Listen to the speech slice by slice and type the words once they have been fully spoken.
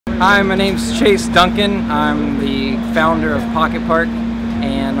Hi, my name's Duncan. I'm the founder of Pocket Park,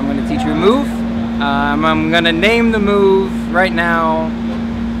 and I'm going to teach you a move. I'm going to name the move right now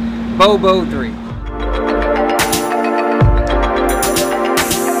BoBo III.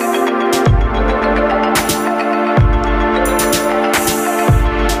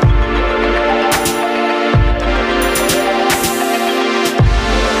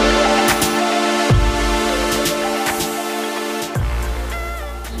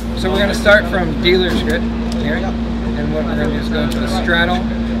 So we're going to start from dealer's grip here, and what we're going to do is go into a straddle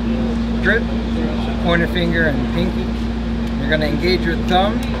grip, pointer finger and pinky. You're going to engage your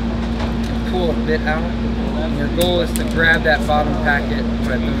thumb and pull a bit out, and your goal is to grab that bottom packet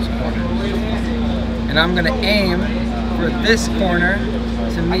at those corners. And I'm going to aim for this corner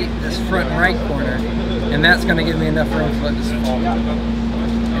to meet this front right corner, and that's going to give me enough room to let this fall.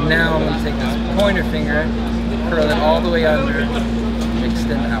 And now I'm going to take this pointer finger, curl it all the way under,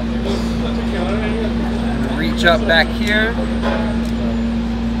 extend out. Reach up back here,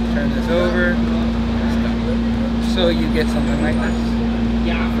 turn this over, so you get something like this.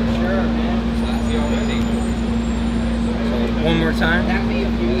 So one more time,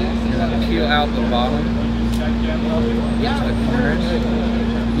 and peel out the bottom, get to the corners.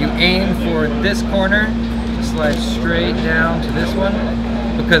 You aim for this corner to slide straight down to this one,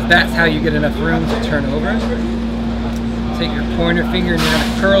 because that's how you get enough room to turn over. Take your pointer finger and you're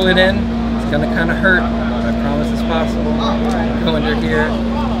going to curl it in. It's going to kind of hurt, but I promise it's possible. Go under here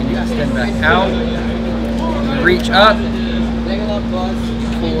and you extend back out. You reach up, you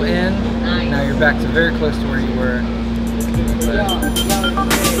pull in. Now you're back to very close to where you were.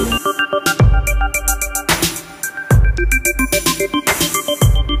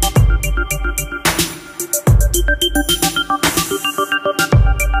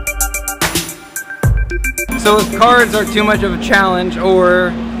 So if cards are too much of a challenge,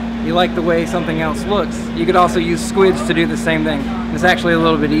 or you like the way something else looks, you could also use squids to do the same thing. It's actually a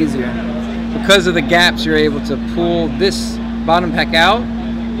little bit easier. Because of the gaps, you're able to pull this bottom pack out,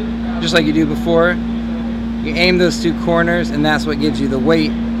 just like you do before. You aim those two corners, and that's what gives you the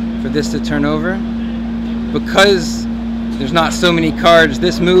weight for this to turn over. Because there's not so many cards,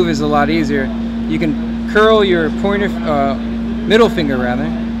 this move is a lot easier. You can curl your middle finger rather,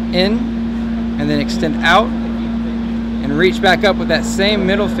 in, and then extend out and reach back up with that same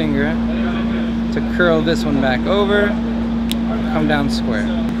middle finger to curl this one back over, come down square.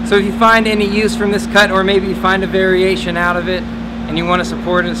 So if you find any use from this cut, or maybe you find a variation out of it and you want to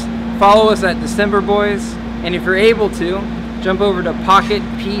support us, follow us at December Boys, and if you're able to, jump over to Pocket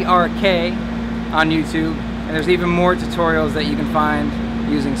PRK on YouTube, and there's even more tutorials that you can find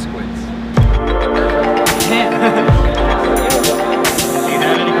using squids.